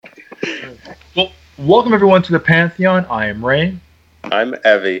Well, welcome everyone to the Pantheon. I am Ray. I'm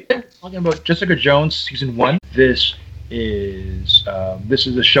Evie. Talking about Jessica Jones season one. This is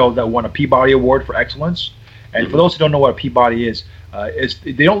a show that won a Peabody Award for excellence. And for those who don't know what a Peabody is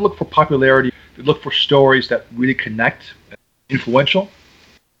they don't look for popularity. They look for stories that really connect, influential.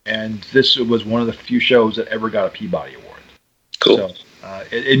 And this was one of the few shows that ever got a Peabody Award. Cool. So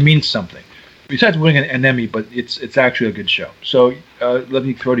it means something. Besides winning an Emmy, but it's actually a good show. So let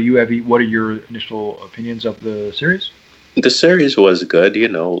me throw to you, Evie. What are your initial opinions of the series? The series was good,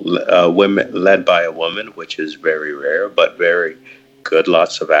 women led by a woman, which is very rare, but very good.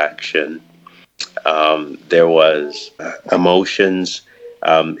 Lots of action. There was emotions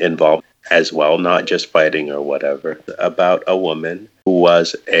involved as well, not just fighting or whatever. About a woman who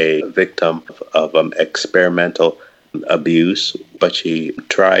was a victim of experimental abuse, but she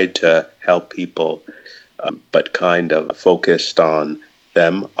tried to help people, but kind of focused on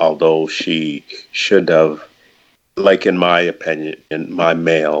them, although she should have, like in my opinion, in my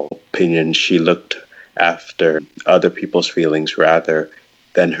male opinion, she looked after other people's feelings rather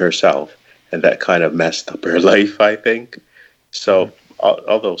than herself, and that kind of messed up her life, I think. So,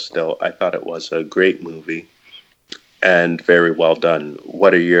 although still, I thought it was a great movie and very well done.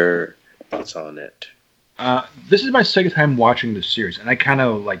 What are your thoughts on it? This is my second time watching the series, and I kind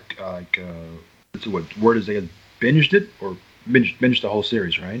of what word is it? Binged it or binged the whole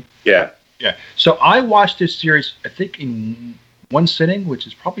series, right? Yeah. Yeah. So I watched this series, I think, in one sitting, which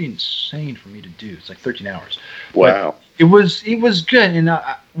is probably insane for me to do. It's like 13 hours. Wow. But it was good, and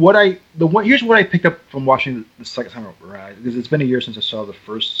here's what I picked up from watching the second time around, because it's been a year since I saw the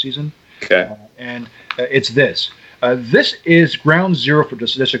first season. Okay. And it's this. This is ground zero for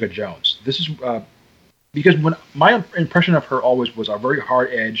Jessica Jones. This is because when my impression of her always was a very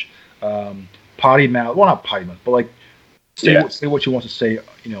hard edge, potty mouth. Well, not potty mouth, but like say what she wants to say.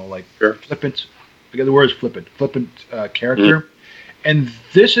 Sure. Flippant. The word is flippant character. And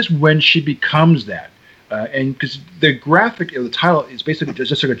this is when she becomes that. And because the graphic of the title is basically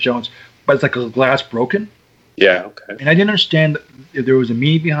Jessica Jones, but it's like a glass broken. Yeah. Okay. And I didn't understand if there was a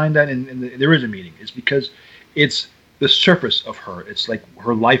meaning behind that, and there is a meaning. It's because it's the surface of her. It's like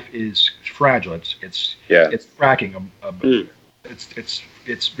her life is fragile. It's cracking.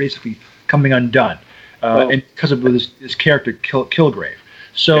 It's basically coming undone, and because of this character Kilgrave.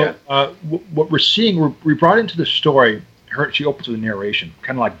 So what we're seeing, we brought into the story. She opens with a narration,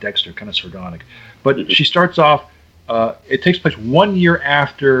 kind of like Dexter, kind of sardonic, but she starts off. It takes place 1 year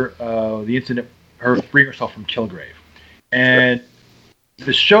after the incident, her freeing herself from Kilgrave, and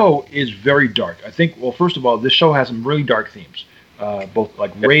the show is very dark. I think, well, first of all, this show has some really dark themes, both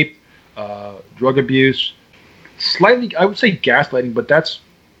like rape, drug abuse, slightly, I would say gaslighting, but that's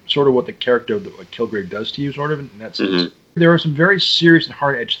sort of what the character of Kilgrave does to you, sort of, in that sense. There are some very serious and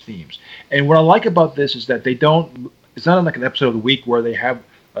hard-edged themes. And what I like about this is that it's not like an episode of the week where they have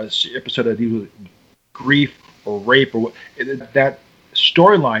an episode that deals with grief or rape or that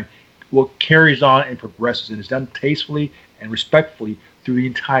storyline carries on and progresses and is done tastefully and respectfully through the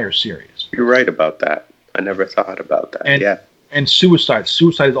entire series. You're right about that. I never thought about that. And suicide.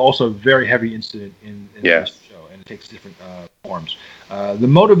 Suicide is also a very heavy incident in this show, and it takes different forms. The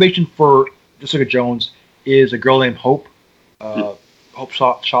motivation for Jessica Jones is a girl named Hope. Hope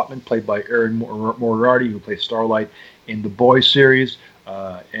Shotman, played by Erin Moriarty, who plays Starlight in the Boys series.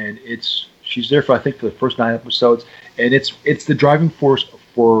 And she's there for the first 9 episodes, and it's the driving force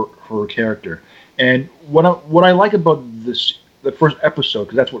for her character. And what I like about the first episode,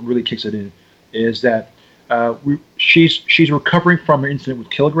 because that's what really kicks it in, is that she's recovering from her incident with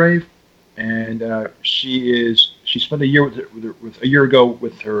Kilgrave, and she spent a year a year ago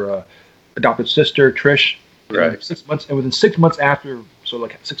with her adopted sister Trish. Right. 6 months, and within 6 months after, so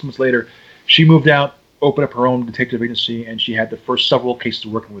like 6 months later, she moved out, opened up her own detective agency, and she had the first several cases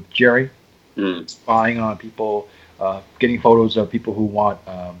working with Jerry, spying on people, getting photos of people who want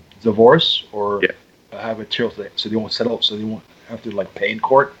divorce or have a child, so they won't settle, so they won't have to pay in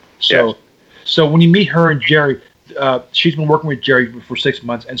court. So when you meet her and Jerry, she's been working with Jerry for 6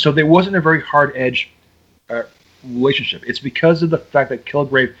 months, and so there wasn't a very hard edge relationship. It's because of the fact that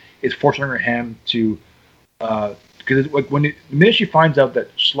Kilgrave is forcing her hand to. Because the minute she finds out that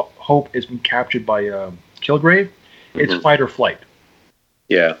Hope has been captured by Kilgrave, it's fight or flight.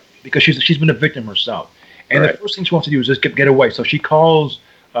 Yeah. Because she's been a victim herself, and the first thing she wants to do is just get away. So she calls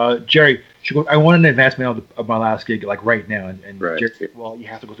Jerry. She goes, "I want an advancement of my last gig, right now." And Jerry said, "Well, you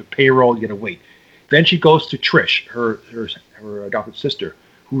have to go through payroll. You gotta wait." Then she goes to Trish, her adopted sister,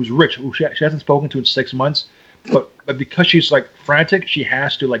 who's rich, who she hasn't spoken to in 6 months, but because she's frantic, she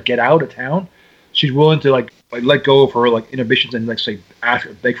has to get out of town. She's willing to like let go of her like inhibitions and like say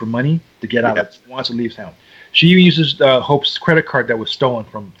beg for money to get out. Like, wants to leave town. She even uses Hope's credit card that was stolen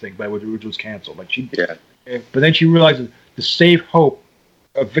from thing, but which was canceled. Like she, but then she realizes to save Hope,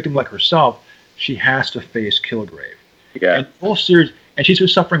 a victim like herself, she has to face Kilgrave. Yeah. And full series, and she's been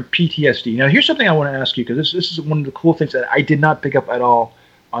suffering PTSD. Now, here's something I want to ask you, because this is one of the cool things that I did not pick up at all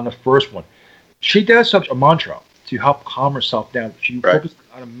on the first one. She does such a mantra to help calm herself down. She focuses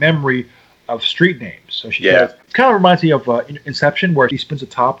on a memory of street names. So she does, it kind of reminds me of Inception, where he spins a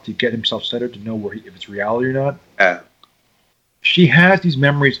top to get himself centered to know if it's reality or not. Yeah. She has these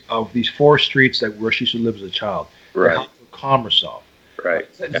memories of these 4 streets where she used to live as a child. Right. To help her calm herself. Right.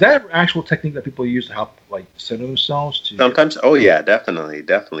 Is that an actual technique that people use to help like center themselves? Sometimes,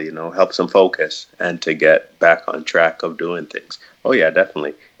 definitely, helps them focus and to get back on track of doing things. Oh yeah,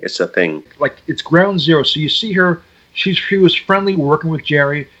 definitely, it's a thing. Like it's ground zero. So you see her. She was friendly, working with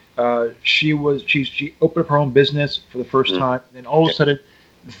Jerry. She opened up her own business for the first time. And then all of a sudden,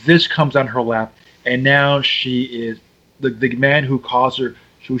 this comes on her lap, and now she is the man who caused her.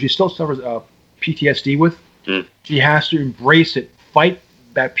 She still suffers PTSD with. She has to embrace it. Fight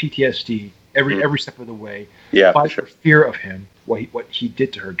that PTSD every step of the way. Yeah, fight for fear of him, what he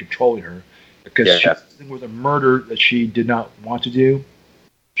did to her, controlling her, because she was dealing with a murder that she did not want to do.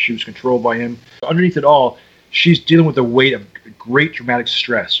 She was controlled by him. Underneath it all, she's dealing with the weight of great dramatic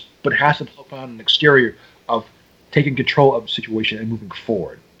stress, but has to put on an exterior of taking control of the situation and moving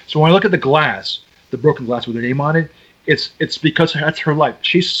forward. So when I look at the glass, the broken glass with her name on it, it's because that's her life.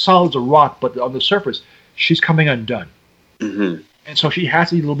 She's solid as a rock, but on the surface, she's coming undone. Mm-hmm. And so she has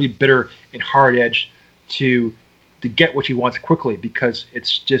to be a little bit bitter and hard-edged to get what she wants quickly, because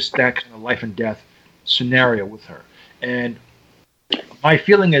it's just that kind of life and death scenario with her. And my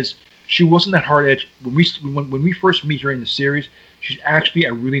feeling is she wasn't that hard-edged. When we first meet her in the series, she's actually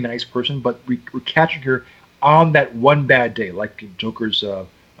a really nice person, but we're catching her on that one bad day, like Joker's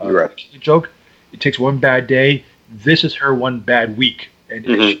joke. It takes one bad day. This is her one bad week. And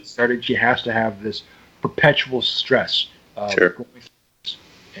she has to have this perpetual stress.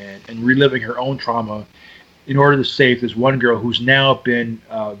 And reliving her own trauma in order to save this one girl who's now been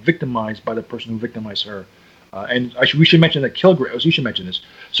victimized by the person who victimized her. And we should mention that Kilgrave. You should mention this.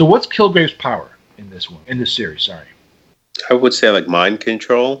 So, what's Kilgrave's power in this series? Sorry, I would say like mind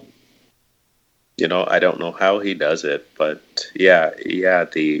control. I don't know how he does it, but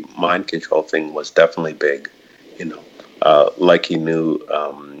the mind control thing was definitely big. Like he knew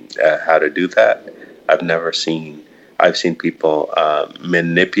how to do that. I've seen people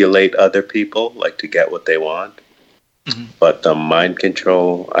manipulate other people, like to get what they want. Mm-hmm. But the mind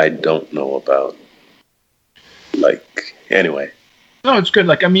control, I don't know about. Anyway. No, it's good.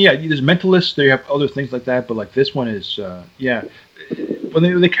 There's mentalists. They have other things like that, but like this one is,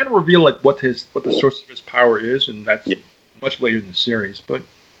 When they kind of reveal like what the source of his power is, and that's much later in the series. But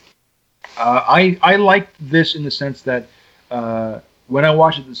I like this in the sense that. When I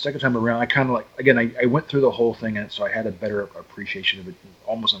watched it the second time around, I kind of I went through the whole thing, and so I had a better appreciation of it,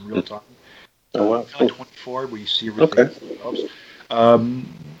 almost in real time. Oh wow! 24, where you see everything. Okay.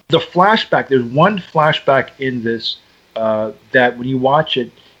 The flashback. There's one flashback in this that when you watch it,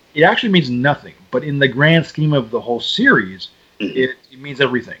 it actually means nothing, but in the grand scheme of the whole series, it means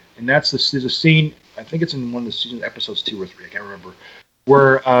everything. And there's a scene. I think it's in one of the season episodes 2 or 3. I can't remember.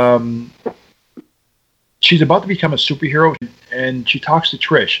 Where she's about to become a superhero, and she talks to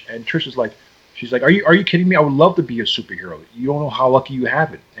Trish, and Trish is like, she's like, are you kidding me? I would love to be a superhero. You don't know how lucky you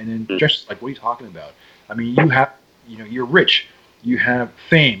have it. And then Trish is like, what are you talking about? I mean, you're rich, you have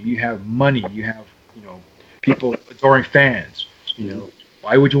fame, you have money, you have, people adoring fans.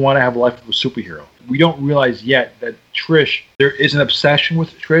 Why would you want to have a life of a superhero? We don't realize yet that Trish, there is an obsession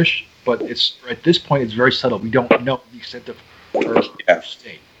with Trish, but it's at this point it's very subtle. We don't know the extent of her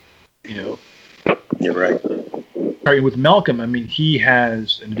state. You're right. With Malcolm, I mean, he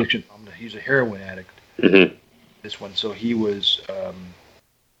has an addiction. He's a heroin addict. Mm-hmm. This one, so he was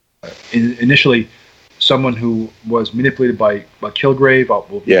initially someone who was manipulated by Kilgrave.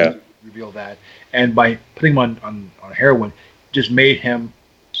 We'll reveal that, and by putting him on heroin, just made him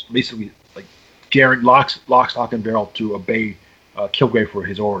basically like lock, stock, and barrel to obey Kilgrave for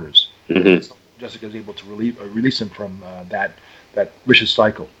his orders. Mm-hmm. So Jessica is able to release him from that vicious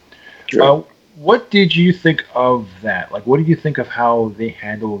cycle. Sure. What did you think of that? Like, what did you think of how they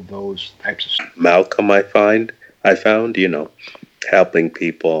handled those types of stuff? Malcolm, I found, helping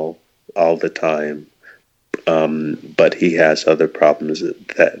people all the time, but he has other problems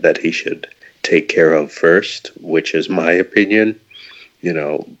that he should take care of first, which is my opinion,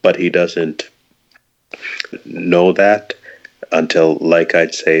 but he doesn't know that. until, like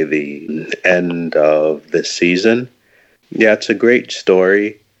I'd say, the end of this season. Yeah, it's a great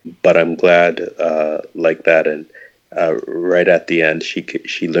story, but I'm glad like that. And right at the end,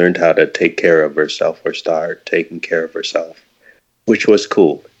 she learned how to take care of herself, or start taking care of herself, which was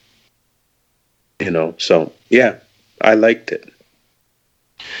cool. So yeah, I liked it.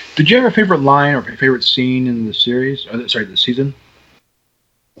 Did you have a favorite line or favorite scene in the series? The season?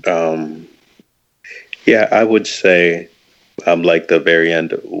 Yeah, I would say like the very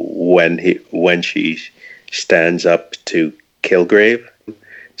end when she stands up to Kilgrave.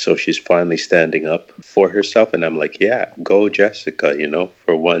 So she's finally standing up for herself, and I'm like, yeah, go Jessica.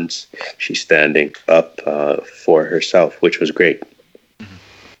 For once she's standing up for herself, which was great.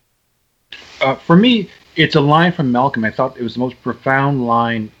 For me, it's a line from Malcolm. I thought it was the most profound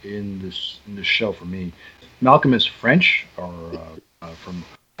line in this show for me. Malcolm is French, or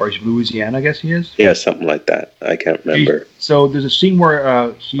he's Louisiana, I guess he is. Yeah, something like that. I can't remember. So there's a scene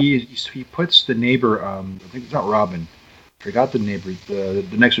where he puts the neighbor. I think it's not Robin. I forgot the neighbor, the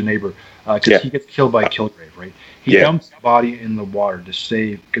next door neighbor, because he gets killed by Kilgrave, right? He dumps the body in the water to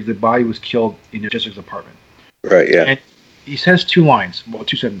save, because the body was killed in Jessica's apartment. Right. Yeah. And he says two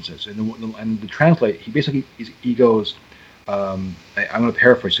sentences, and the translate. He basically he goes. I'm going to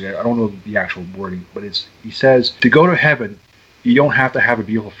paraphrase it. I don't know the actual wording, but he says, to go to heaven, you don't have to have a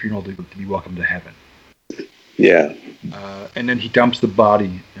beautiful funeral to be welcome to heaven. Yeah. And then he dumps the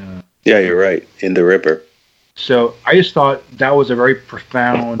body. Yeah, you're right, in the river. So I just thought that was a very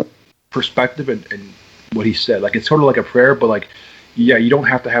profound perspective and what he said. Like, it's sort of like a prayer, but like, yeah, you don't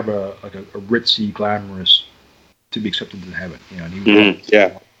have to have a ritzy, glamorous to be accepted into heaven.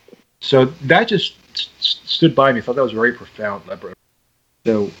 Yeah. So that just stood by me. I thought that was very profound.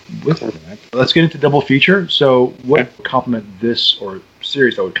 So with that, let's get into double feature. So what would complement this, or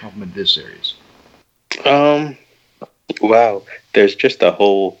series that would complement this series? Wow, there's just a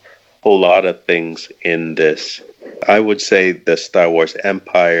whole lot of things in this. I would say the Star Wars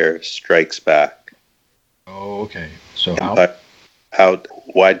Empire Strikes Back. Oh, okay. So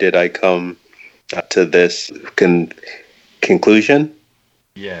why did I come to this conclusion?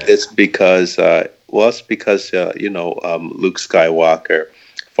 Yeah, it's because Luke Skywalker,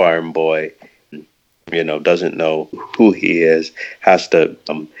 farm boy, doesn't know who he is, has to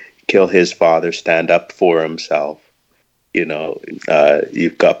kill his father, stand up for himself.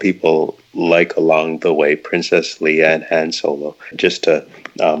 You've got people like along the way, Princess Leia and Han Solo, just to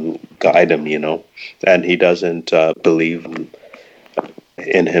guide him, and he doesn't believe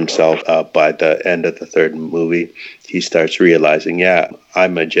in himself. By the end of the third movie, he starts realizing, yeah,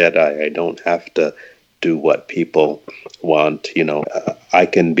 I'm a Jedi. I don't have to do what people want. I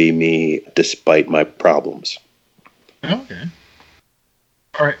can be me despite my problems. Okay.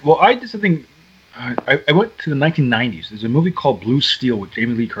 All right. Well, I did something. I went to the 1990s. There's a movie called Blue Steel with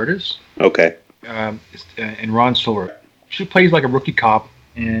Jamie Lee Curtis. Okay. And Ron Silver. She plays like a rookie cop,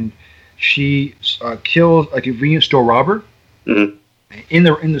 and she kills a convenience store robber. Mm-hmm.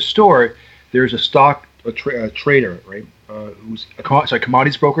 In the store, there's a trader, right? Who's a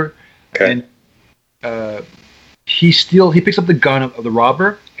commodities broker, okay. And he picks up the gun of the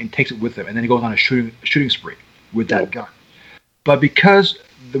robber and takes it with him, and then he goes on a shooting spree with that gun. But because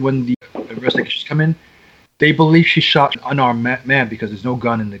when the investigations come in, they believe she shot an unarmed man because there's no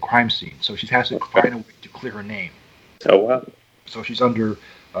gun in the crime scene, so she has to find a way to clear her name. Oh wow! So she's under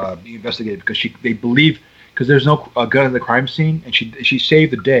being investigated because they believe. Because there's no gun in the crime scene, and she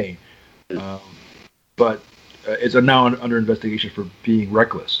saved the day, but is now under investigation for being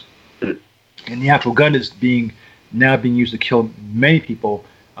reckless. And the actual gun is now being used to kill many people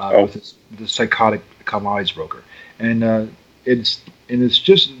with this psychotic commodities broker. And it's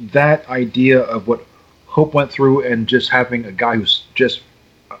just that idea of what Hope went through, and just having a guy who's just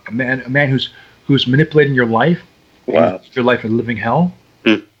a man who's manipulating your life, your life a living hell,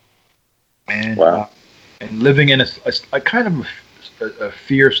 and. Wow. And living in a kind of a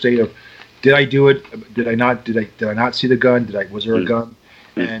fear state of, did I do it? Did I not? Did I not see the gun? Was there a gun?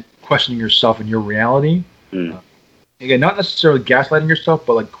 And questioning yourself and your reality. Again, not necessarily gaslighting yourself,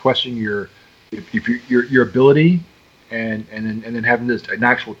 but like questioning your ability, and then having an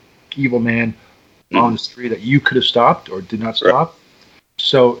actual evil man on the street that you could have stopped or did not stop. Right.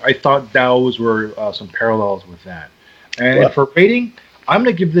 So I thought those were some parallels with that. And for rating, I'm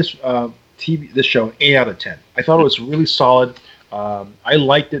going to give this show an 8 out of 10. I thought it was really solid. I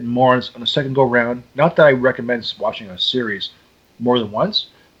liked it more on the second go round. Not that I recommend watching a series more than once,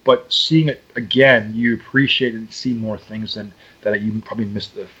 but seeing it again, you appreciate and see more things that you probably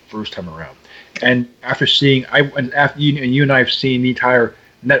missed the first time around. And after seeing, you and I have seen the entire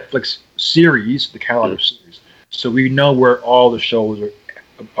Netflix series, the catalog of series. so we know where all the shows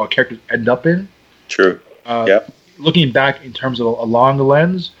or characters end up in. True. Looking back in terms of along the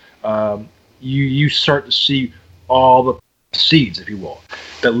lens, you start to see all the seeds, if you will,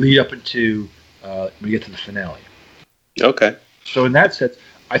 that lead up into when we get to the finale. Okay. So in that sense,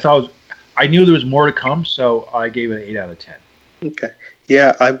 I knew there was more to come, so I gave it an 8 out of 10. Okay.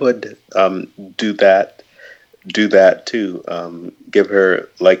 Yeah, I would do that too. Give her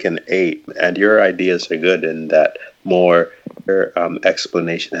like an 8. And your ideas are good in that your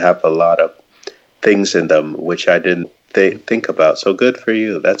explanation have a lot of things in them which I didn't think about. So good for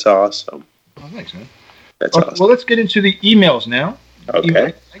you. That's awesome. Oh, thanks, man. That's awesome. Well, let's get into the emails now.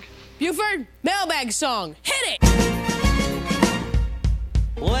 Okay. Buford, mailbag song. Hit it!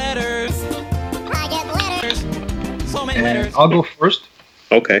 Letters. I get letters. So many letters. I'll go first.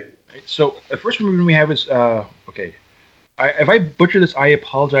 Okay. So the first one we have is okay. If I butcher this, I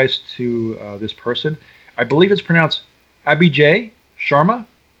apologize to this person. I believe it's pronounced Abhijay Sharma.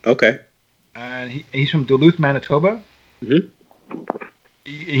 Okay. And he's from Duluth, Manitoba. Mm-hmm.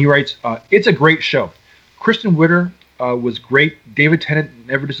 He writes, "It's a great show. Kristen Witter was great. David Tennant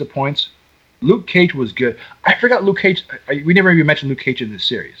never disappoints. Luke Cage was good. I forgot Luke Cage. We never even mentioned Luke Cage in this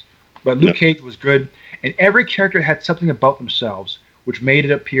series, but Luke Cage was good. And every character had something about themselves which made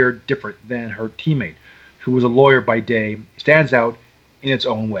it appear different than her teammate, who was a lawyer by day, stands out in its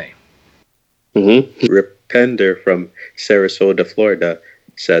own way." Mm-hmm. Repender from Sarasota, Florida,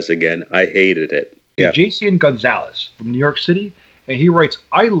 says again, "I hated it." Yeah. Jason Gonzalez from New York City, and he writes,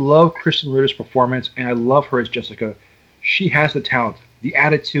 "I love Kristen Ritter's performance, and I love her as Jessica. She has the talent, the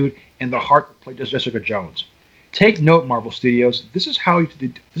attitude, and the heart to play Jessica Jones. Take note, Marvel Studios. This is how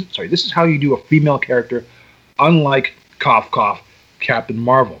you do a female character, unlike cough cough Captain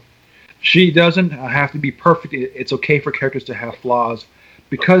Marvel. She doesn't have to be perfect. It's okay for characters to have flaws,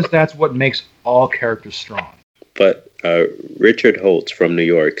 because that's what makes all characters strong." But Richard Holtz from New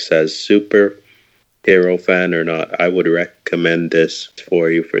York says, "Superhero fan or not, I would recommend this for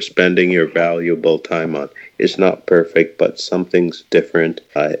you for spending your valuable time on. It's not perfect, but something's different,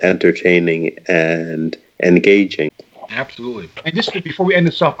 entertaining, and engaging." Absolutely. And just before we end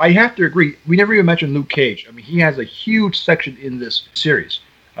this off, I have to agree. We never even mentioned Luke Cage. I mean, he has a huge section in this series.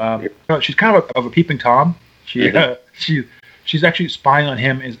 She's kind of a peeping Tom. She's actually spying on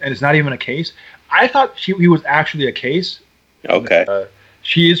him, and it's not even a case. I thought he was actually a case. Okay.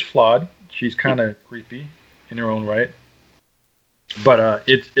 She is flawed. She's kind of creepy in her own right. But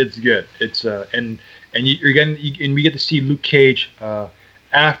it's good. It's and we get to see Luke Cage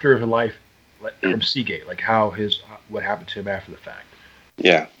after her life from Seagate, like what happened to him after the fact.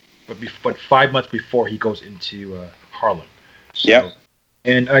 Yeah. But 5 months before he goes into Harlem. So, yeah.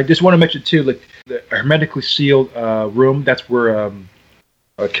 And I just want to mention too, like the hermetically sealed room. That's where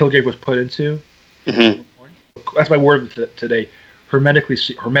Kilgrave was put into. Mm-hmm. That's my word today.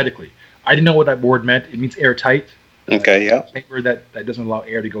 Hermetically. I didn't know what that word meant. It means airtight. Okay. Yeah. Paper that doesn't allow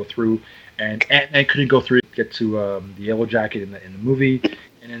air to go through, and Ant-Man couldn't go through to get to the Yellow Jacket in the movie,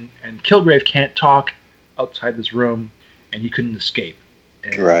 and Kilgrave can't talk outside this room, and he couldn't escape.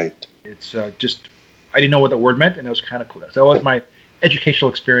 And right. It's just I didn't know what that word meant, and it was kind of cool. So that was my educational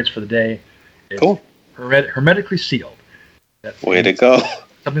experience for the day. It's cool. Hermetically sealed. Way to go.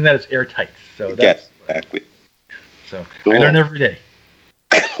 Something that is airtight. So that's exactly. So cool. I learn every day.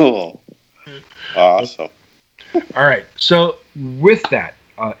 Cool. Awesome. All right. So with that,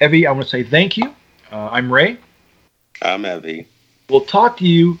 Evie, I want to say thank you. I'm Ray. I'm Evie. We'll talk to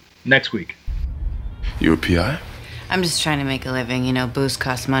you next week. You a PI? I'm just trying to make a living. You know, booze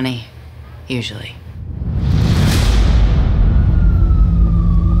costs money. Usually.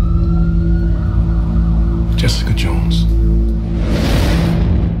 Jessica Jones.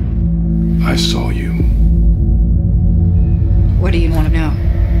 I saw you. What do you want to know?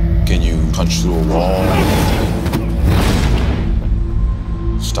 Can you punch through a wall?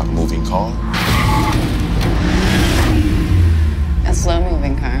 Stop a moving car? A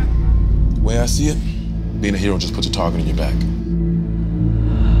slow-moving car. The way I see it, being a hero just puts a target on your back.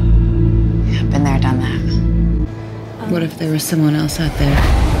 Yeah, been there, done that. What if there was someone else out there?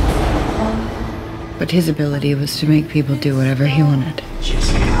 But his ability was to make people do whatever he wanted.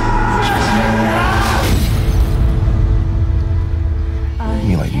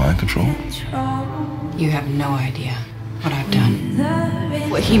 You like mind control? You have no idea what I've done.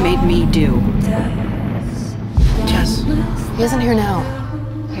 What he made me do. Jess. He isn't here now.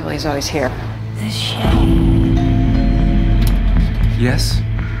 Well, he's always here. Yes?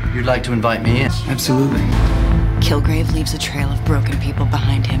 You'd like to invite me in? Absolutely. Kilgrave leaves a trail of broken people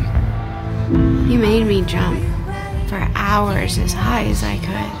behind him. You made me jump for hours as high as I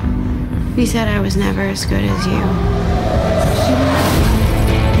could. He said I was never as good as you.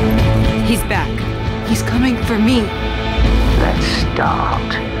 He's back. He's coming for me. Let's start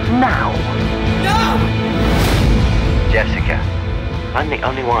now. No! Jessica, I'm the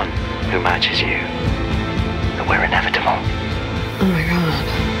only one who matches you. And we're inevitable. Oh my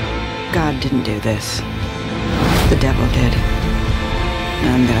God. God didn't do this. The devil did. And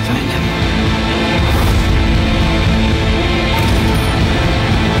I'm gonna find him.